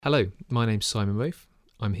Hello, my name's Simon Rofe.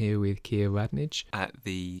 I'm here with Kia Radnich at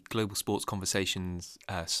the Global Sports Conversations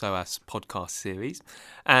SOAS podcast series.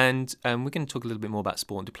 And we're going to talk a little bit more about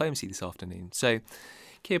sport and diplomacy this afternoon. So,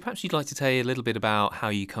 Kia, perhaps you'd like to tell you a little bit about how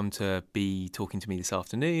you come to be talking to me this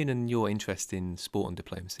afternoon and your interest in sport and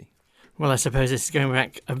diplomacy. Well, I suppose it's going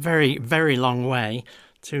back a very, very long way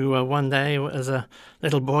to one day as a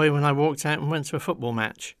little boy when I walked out and went to a football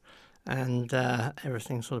match. And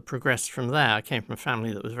everything sort of progressed from there. I came from a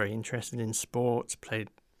family that was very interested in sports, played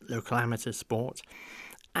local amateur sport.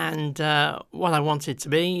 And what I wanted to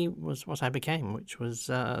be was what I became, which was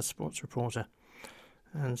a sports reporter.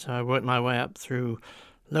 And so I worked my way up through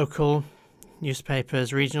local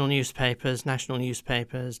newspapers, regional newspapers, national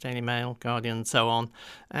newspapers, Daily Mail, Guardian, and so on.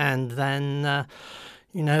 And then,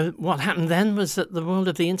 what happened then was that the world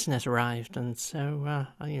of the internet arrived. And so,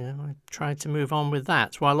 I tried to move on with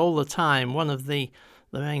that. While all the time, one of the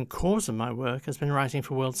main cause of my work has been writing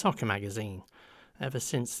for World Soccer magazine. Ever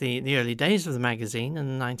since the early days of the magazine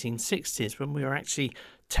in the 1960s, when we were actually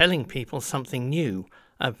telling people something new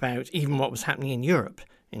about even what was happening in Europe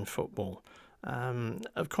in football.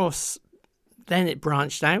 Of course, then it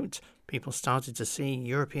branched out. People started to see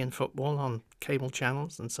European football on cable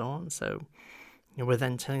channels and so on. So we're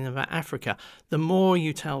then telling them about Africa. The more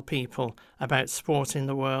you tell people about sport in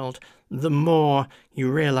the world, the more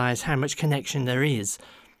you realise how much connection there is,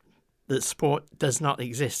 that sport does not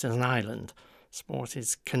exist as an island. Sport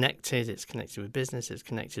is connected. It's connected with business. It's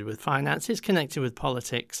connected with finance. It's connected with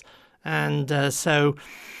politics. And so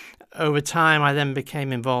over time, I then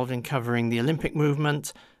became involved in covering the Olympic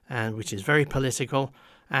movement, which is very political.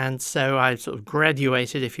 And so I sort of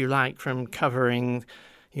graduated, if you like, from covering,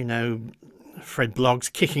 Fred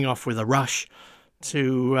Bloggs kicking off with a rush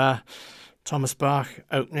to Thomas Bach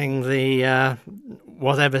opening the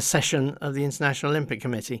whatever session of the International Olympic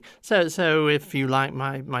Committee. So if you like,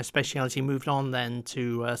 my speciality moved on then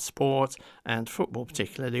to sport and football,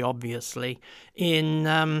 particularly, obviously, in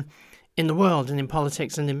the world and in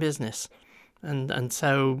politics and in business. And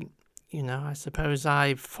so, I suppose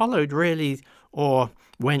I followed really, or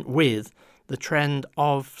went with, the trend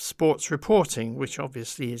of sports reporting, which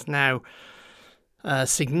obviously is now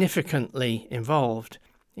significantly involved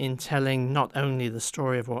in telling not only the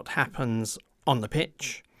story of what happens on the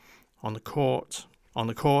pitch, on the court, on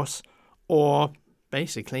the course, or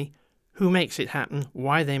basically who makes it happen,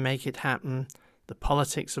 why they make it happen, the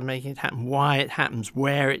politics of making it happen, why it happens,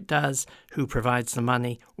 where it does, who provides the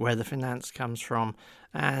money, where the finance comes from.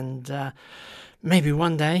 And maybe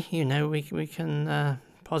one day, we can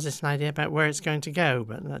posit an idea about where it's going to go.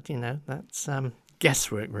 But that's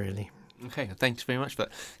guesswork, really. Okay, thanks very much for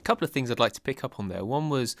that. A couple of things I'd like to pick up on there.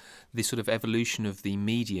 One was the sort of evolution of the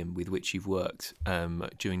medium with which you've worked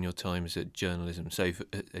during your times at journalism. So,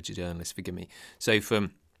 as a journalist, forgive me. So,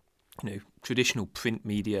 from traditional print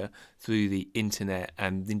media through the internet,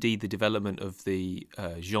 and indeed the development of the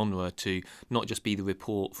genre to not just be the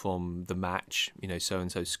report from the match, so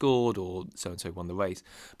and so scored or so and so won the race,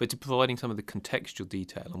 but to providing some of the contextual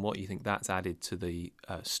detail and what you think that's added to the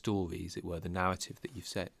story, as it were, the narrative that you've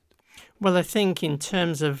set. Well, I think in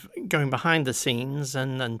terms of going behind the scenes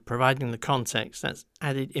and providing the context, that's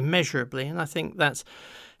added immeasurably. And I think that's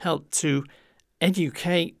helped to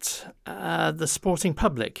educate the sporting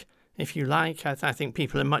public, if you like. I think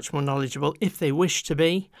people are much more knowledgeable, if they wish to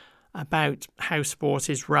be, about how sport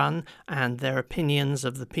is run and their opinions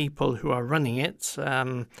of the people who are running it,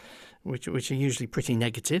 which are usually pretty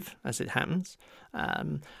negative, as it happens.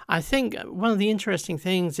 I think one of the interesting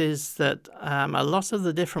things is that a lot of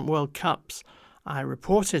the different World Cups I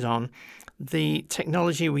reported on, the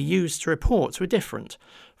technology we used to report were different.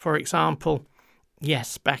 For example,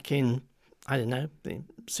 yes, back in, the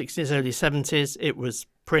 60s, early 70s, it was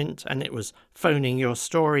print and it was phoning your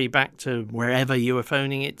story back to wherever you were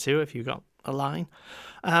phoning it to if you got a line.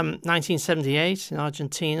 1978 in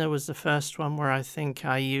Argentina was the first one where I think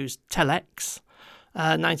I used telex.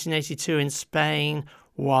 1982 in Spain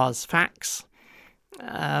was fax.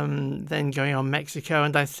 Then going on Mexico,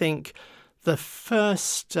 and I think the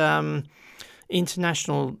first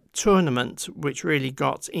international tournament which really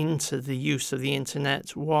got into the use of the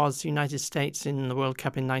internet was the United States in the World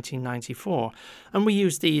Cup in 1994. And we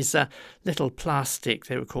used these little plastic,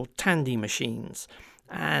 they were called Tandy machines.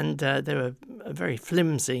 And they were very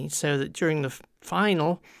flimsy, so that during the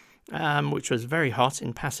final, which was very hot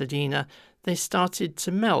in Pasadena, they started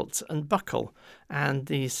to melt and buckle. And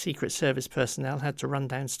the Secret Service personnel had to run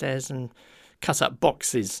downstairs and cut up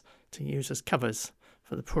boxes to use as covers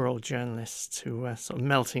for the poor old journalists who were sort of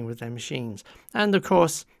melting with their machines. And of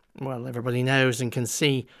course, well, everybody knows and can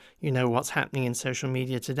see, what's happening in social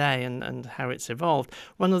media today and how it's evolved.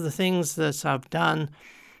 One of the things that I've done,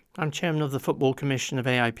 I'm chairman of the Football Commission of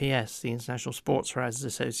AIPS, the International Sports Writers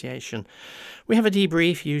Association. We have a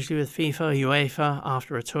debrief, usually with FIFA, UEFA,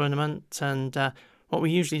 after a tournament, and what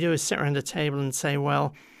we usually do is sit around a table and say,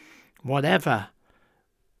 well, whatever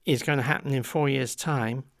is going to happen in 4 years'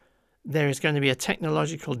 time, there is going to be a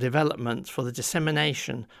technological development for the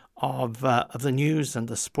dissemination of the news and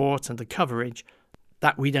the sport and the coverage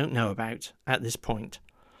that we don't know about at this point.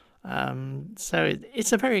 So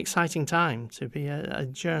it's a very exciting time to be a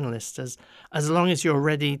journalist, as long as you're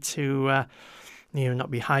ready to not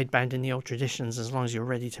be hidebound in the old traditions, as long as you're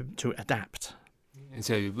ready to adapt. And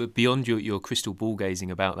so beyond your crystal ball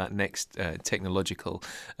gazing about that next technological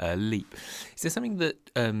leap, is there something that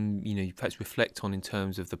you perhaps reflect on in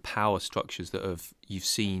terms of the power structures that you've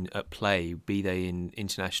seen at play, be they in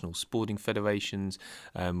international sporting federations,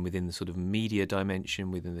 within the sort of media dimension,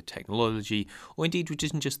 within the technology, or indeed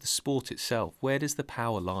within just the sport itself? Where does the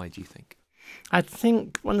power lie, do you think? I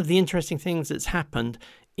think one of the interesting things that's happened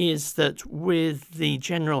is that with the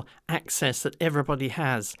general access that everybody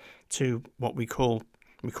has to what we call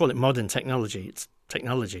it modern technology. It's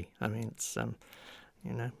technology. I mean, it's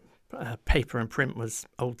paper and print was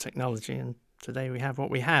old technology, and today we have what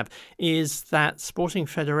we have. Is that sporting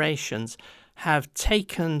federations have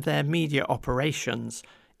taken their media operations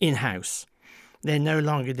in-house. They're no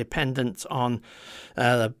longer dependent on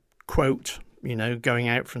quote, going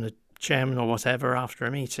out from the chairman or whatever after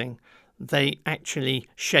a meeting. They actually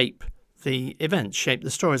shape the events, shape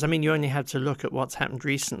the stories. I mean, you only had to look at what's happened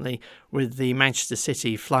recently with the Manchester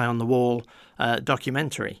City Fly on the Wall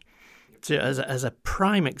documentary as a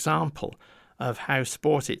prime example of how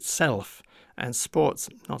sport itself and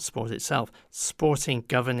sporting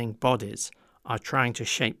governing bodies are trying to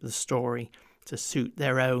shape the story to suit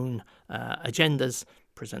their own agendas,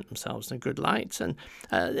 present themselves in a good light. And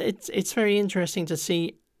it's very interesting to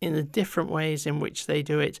see in the different ways in which they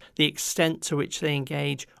do it, the extent to which they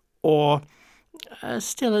engage, or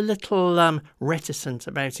still a little reticent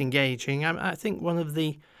about engaging. I think one of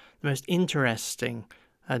the most interesting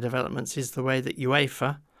developments is the way that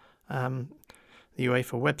UEFA, the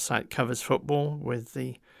UEFA website covers football with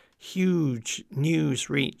the huge news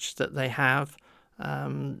reach that they have,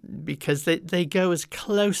 because they go as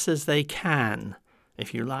close as they can,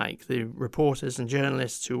 if you like, the reporters and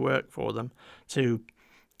journalists who work for them, to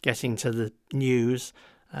getting to the news.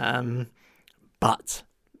 But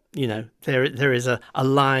there is a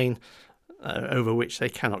line over which they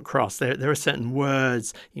cannot cross. There are certain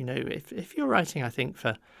words, if you're writing, I think,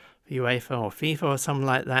 for UEFA or FIFA or something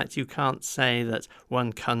like that, you can't say that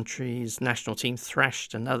one country's national team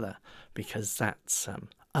thrashed another, because that's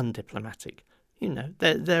undiplomatic.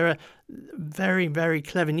 There are very, very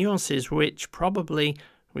clever nuances which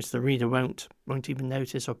the reader won't even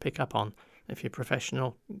notice or pick up on. If you're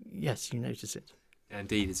professional, yes, you notice it.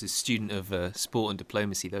 Indeed, as a student of sport and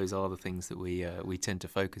diplomacy, those are the things that we tend to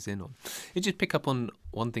focus in on. You just pick up on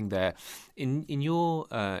one thing there. In your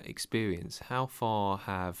experience, how far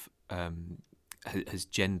has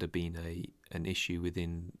gender been an issue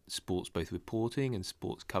within sports, both reporting and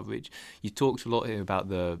sports coverage? You talked a lot here about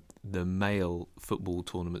the male football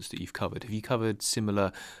tournaments that you've covered. Have you covered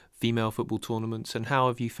similar female football tournaments, and how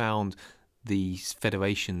have you found these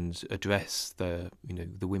federations address the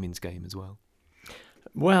women's game as well?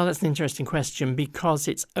 Well, that's an interesting question, because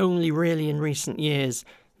it's only really in recent years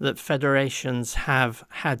that federations have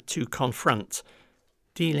had to confront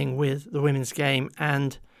dealing with the women's game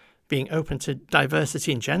and being open to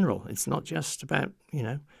diversity in general. It's not just about,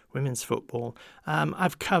 women's football.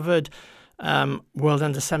 I've covered World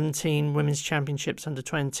Under-17 Women's Championships,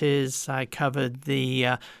 Under-20s. I covered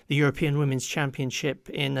the European Women's Championship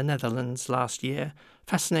in the Netherlands last year.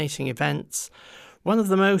 Fascinating events. One of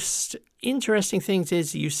the most interesting things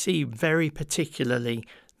is you see very particularly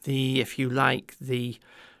the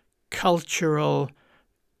cultural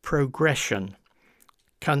progression.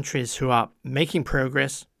 Countries who are making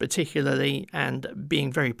progress, particularly, and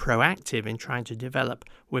being very proactive in trying to develop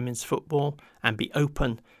women's football and be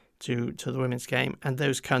open to the women's game, and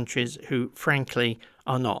those countries who, frankly,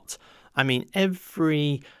 are not. I mean,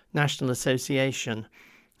 every national association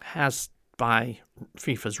has, by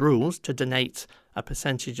FIFA's rules, to donate a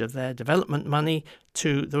percentage of their development money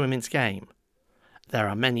to the women's game. There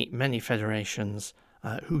are many, many federations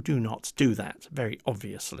who do not do that, very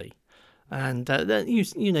obviously. And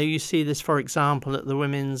you see this, for example, at the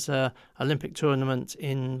women's Olympic tournament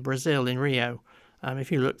in Brazil, in Rio.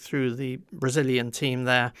 If you look through the Brazilian team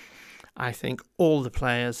there, I think all the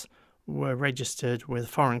players were registered with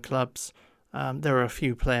foreign clubs There are a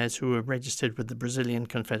few players who are registered with the Brazilian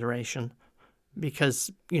Confederation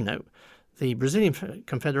because, the Brazilian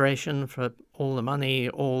Confederation, for all the money,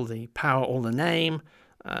 all the power, all the name,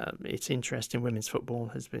 its interest in women's football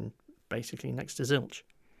has been basically next to zilch.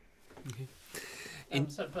 Okay.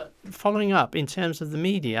 But following up, in terms of the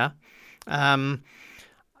media,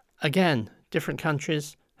 again, different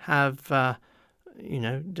countries have,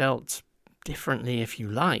 dealt differently, if you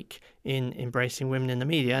like, in embracing women in the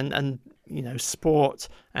media. And sport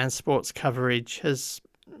and sports coverage has,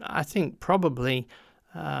 I think, probably,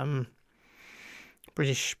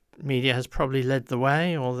 British media has probably led the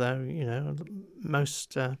way, although,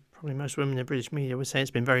 most women in British media would say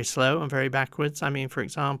it's been very slow and very backwards. I mean, for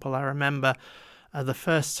example, I remember the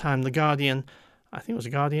first time The Guardian, I think it was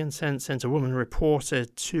The Guardian, sent a woman reporter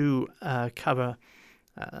to cover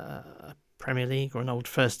a Premier League or an old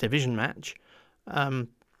First Division match. In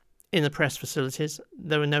the press facilities,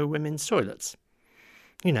 there were no women's toilets.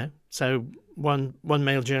 So one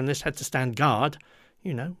male journalist had to stand guard,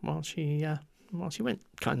 while she went,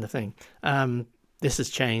 kind of thing. This has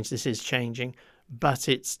changed. This is changing, but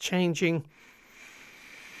it's changing,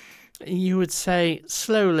 you would say,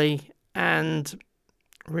 slowly. And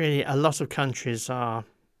really, a lot of countries the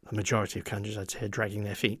majority of countries, I'd say, are dragging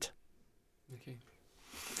their feet. Okay.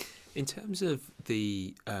 In terms of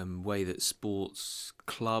the way that sports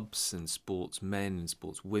clubs and sportsmen and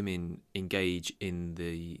sportswomen engage in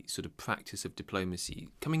the sort of practice of diplomacy,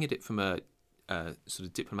 coming at it from a sort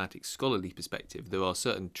of diplomatic scholarly perspective, there are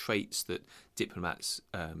certain traits that diplomats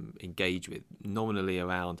engage with, nominally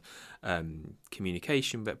around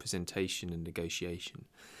communication, representation and negotiation.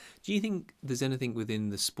 Do you think there's anything within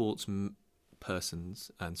the sports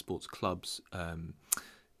persons and sports clubs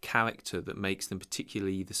character that makes them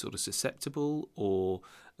particularly either sort of susceptible or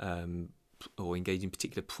engage in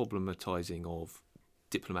particular problematising of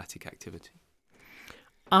diplomatic activity?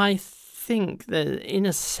 I think that in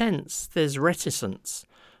a sense there's reticence,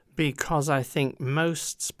 because I think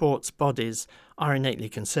most sports bodies are innately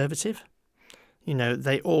conservative.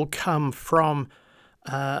 They all come from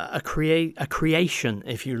a creation,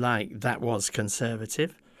 if you like, that was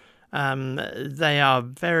conservative. They are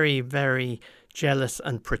very, very jealous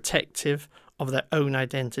and protective of their own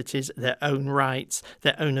identities, their own rights,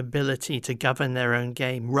 their own ability to govern their own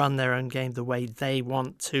game, run their own game the way they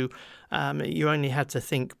want to. You only have to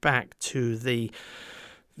think back to the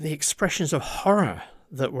expressions of horror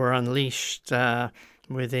that were unleashed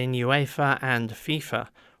within UEFA and FIFA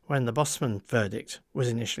when the Bosman verdict was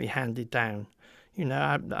initially handed down.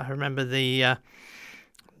 I remember the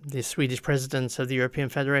Swedish president of the European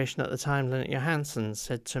Federation at the time, Lennart Johansson,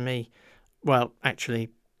 said to me, well, actually,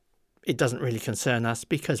 it doesn't really concern us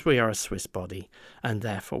because we are a Swiss body and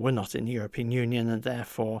therefore we're not in the European Union, and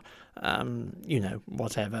therefore,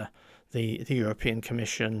 whatever the European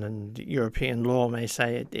Commission and European law may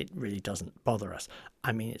say, it really doesn't bother us.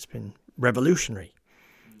 I mean, it's been revolutionary.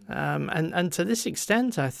 And to this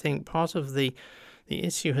extent, I think part of the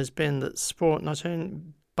issue has been that sport, not only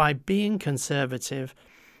by being conservative,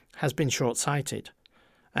 has been short-sighted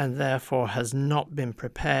and therefore has not been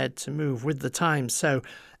prepared to move with the times. So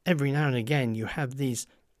every now and again you have these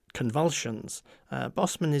convulsions.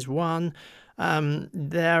 Bosman is one.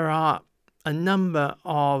 There are a number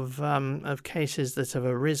of cases that have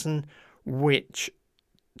arisen which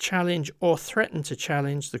challenge or threaten to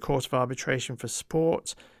challenge the Court of Arbitration for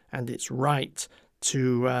Sport and its right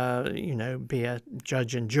to, be a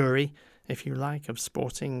judge and jury, if you like, of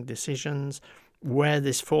sporting decisions. Where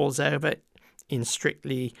this falls over in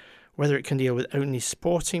strictly whether it can deal with only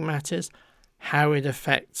sporting matters, how it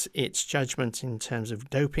affects its judgment in terms of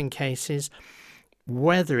doping cases,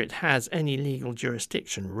 whether it has any legal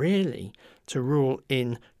jurisdiction really to rule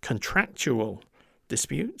in contractual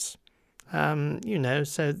disputes.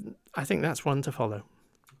 So I think that's one to follow.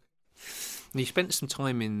 You spent some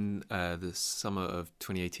time in the summer of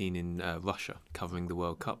 2018 in Russia covering the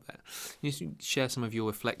World Cup there. Can you share some of your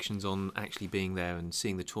reflections on actually being there and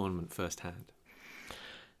seeing the tournament firsthand?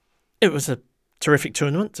 It was a terrific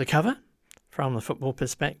tournament to cover from a football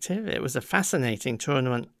perspective. It was a fascinating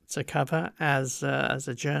tournament to cover as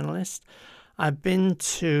a journalist. I've been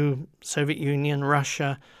to Soviet Union,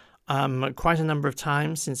 Russia, quite a number of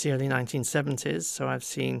times since the early 1970s, so I've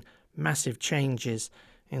seen massive changes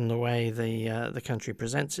in the way the country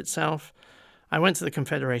presents itself. I went to the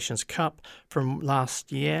Confederations Cup from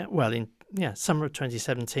last year, summer of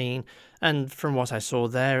 2017, and from what I saw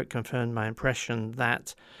there, it confirmed my impression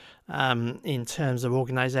that in terms of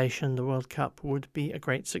organisation, the World Cup would be a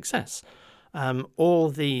great success. All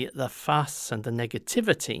the fuss and the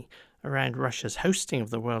negativity around Russia's hosting of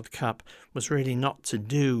the World Cup was really not to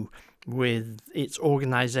do with its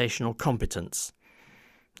organisational competence.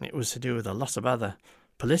 It was to do with a lot of other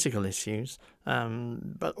political issues,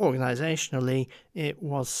 but organisationally it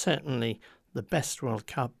was certainly the best World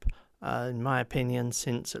Cup, in my opinion,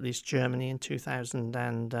 since at least Germany in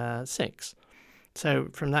 2006. So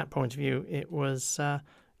from that point of view, it was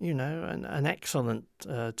an excellent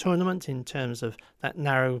tournament in terms of that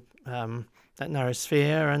narrow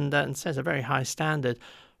sphere, and set a very high standard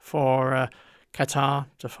for Qatar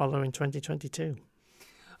to follow in 2022.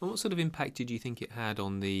 And what sort of impact did you think it had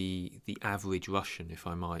on the average Russian, if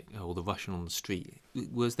I might, or the Russian on the street?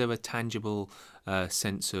 Was there a tangible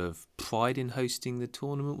sense of pride in hosting the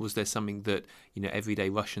tournament? Was there something that everyday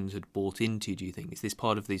Russians had bought into, do you think? Is this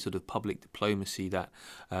part of the sort of public diplomacy that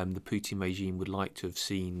the Putin regime would like to have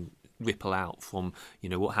seen ripple out from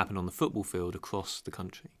what happened on the football field across the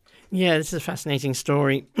country? Yeah, this is a fascinating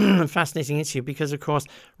story, a fascinating issue, because, of course,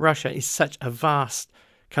 Russia is such a vast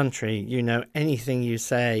country. Anything you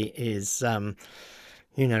say is,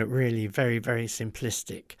 really very, very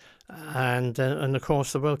simplistic. And of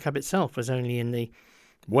course, the World Cup itself was only in the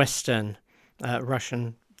western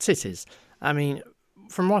Russian cities. I mean,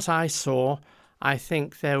 from what I saw, I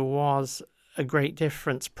think there was a great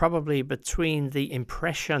difference probably between the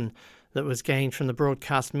impression that was gained from the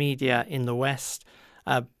broadcast media in the West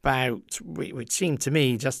about, which seemed to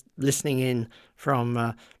me, just listening in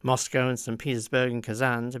from Moscow and St. Petersburg and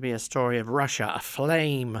Kazan, to be a story of Russia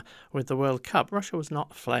aflame with the World Cup. Russia was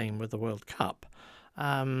not aflame with the World Cup.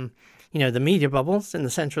 The media bubbles in the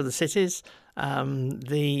centre of the cities,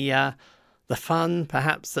 the fun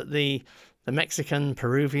perhaps that the Mexican,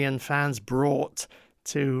 Peruvian fans brought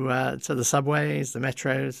to the subways, the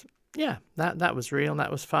metros. Yeah, that was real,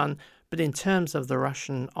 that was fun. But in terms of the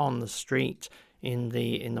Russian on the street, in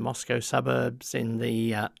the Moscow suburbs, in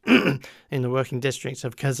the in the working districts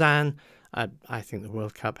of Kazan, I think the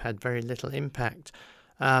World Cup had very little impact.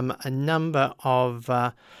 A number of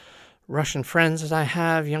Russian friends that I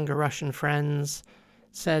have, younger Russian friends,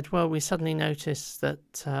 said, well, we suddenly noticed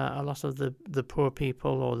that a lot of the poor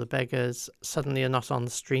people or the beggars suddenly are not on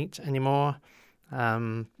the street anymore.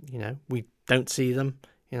 We don't see them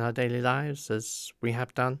in our daily lives as we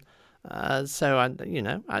have done. So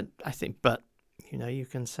I think, but you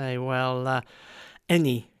can say, well,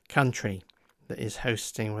 any country that is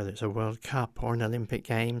hosting, whether it's a World Cup or an Olympic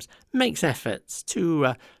Games, makes efforts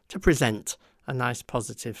to present a nice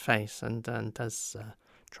positive face and does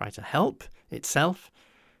try to help itself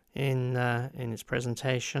in its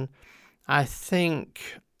presentation. I think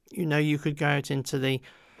you could go out into the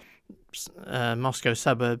Moscow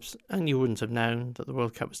suburbs and you wouldn't have known that the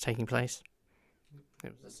World Cup was taking place.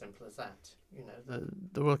 It was as simple as that.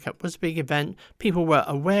 The World Cup was a big event. People were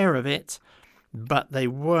aware of it, but they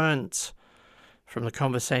weren't, from the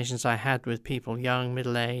conversations I had with people, young,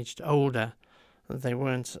 middle-aged, older, they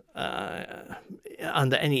weren't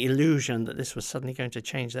under any illusion that this was suddenly going to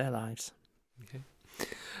change their lives. Okay.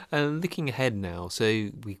 Looking ahead now, so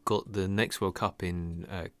we've got the next World Cup in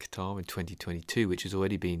Qatar in 2022, which has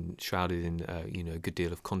already been shrouded in a good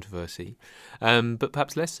deal of controversy, but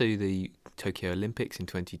perhaps less so the Tokyo Olympics in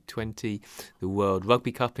 2020, the World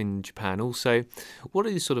Rugby Cup in Japan also. What are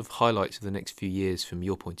the sort of highlights of the next few years from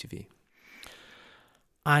your point of view?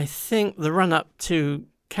 I think the run-up to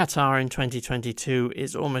Qatar in 2022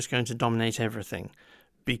 is almost going to dominate everything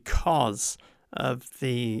because of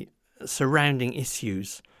the surrounding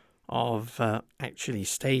issues of actually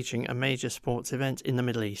staging a major sports event in the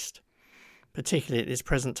Middle East, particularly at this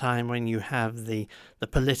present time when you have the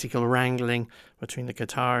political wrangling between the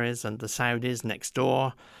Qataris and the Saudis next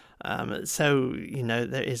door. So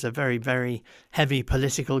there is a very, very heavy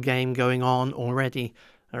political game going on already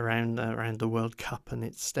around the World Cup and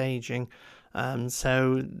its staging.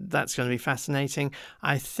 So that's going to be fascinating.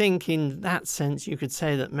 I think in that sense you could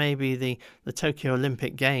say that maybe the Tokyo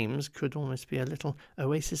Olympic Games could almost be a little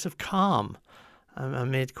oasis of calm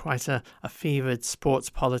amid quite a fevered sports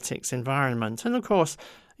politics environment. And of course,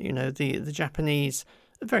 the Japanese,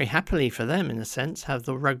 very happily for them in a sense, have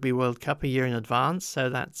the Rugby World Cup a year in advance. So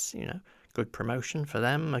that's, good promotion for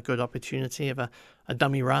them, a good opportunity of a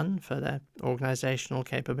dummy run for their organisational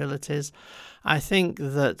capabilities. I think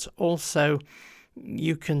that also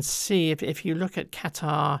you can see, if you look at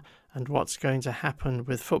Qatar and what's going to happen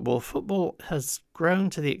with football has grown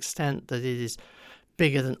to the extent that it is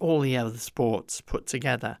bigger than all the other sports put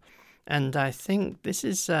together. And I think this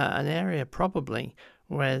is an area probably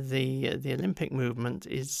where the Olympic movement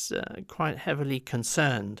is quite heavily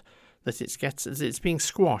concerned that it's being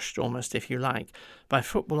squashed almost, if you like, by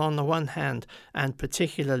football on the one hand, and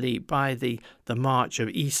particularly by the march of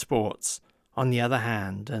esports on the other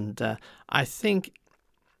hand. And I think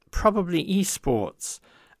probably esports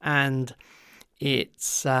and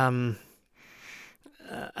its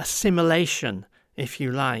assimilation, if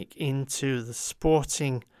you like, into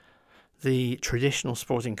the traditional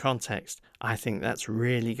sporting context, I think that's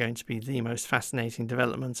really going to be the most fascinating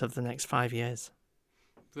development of the next 5 years.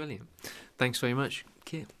 Brilliant. Thanks very much,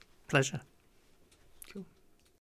 Keir. Pleasure.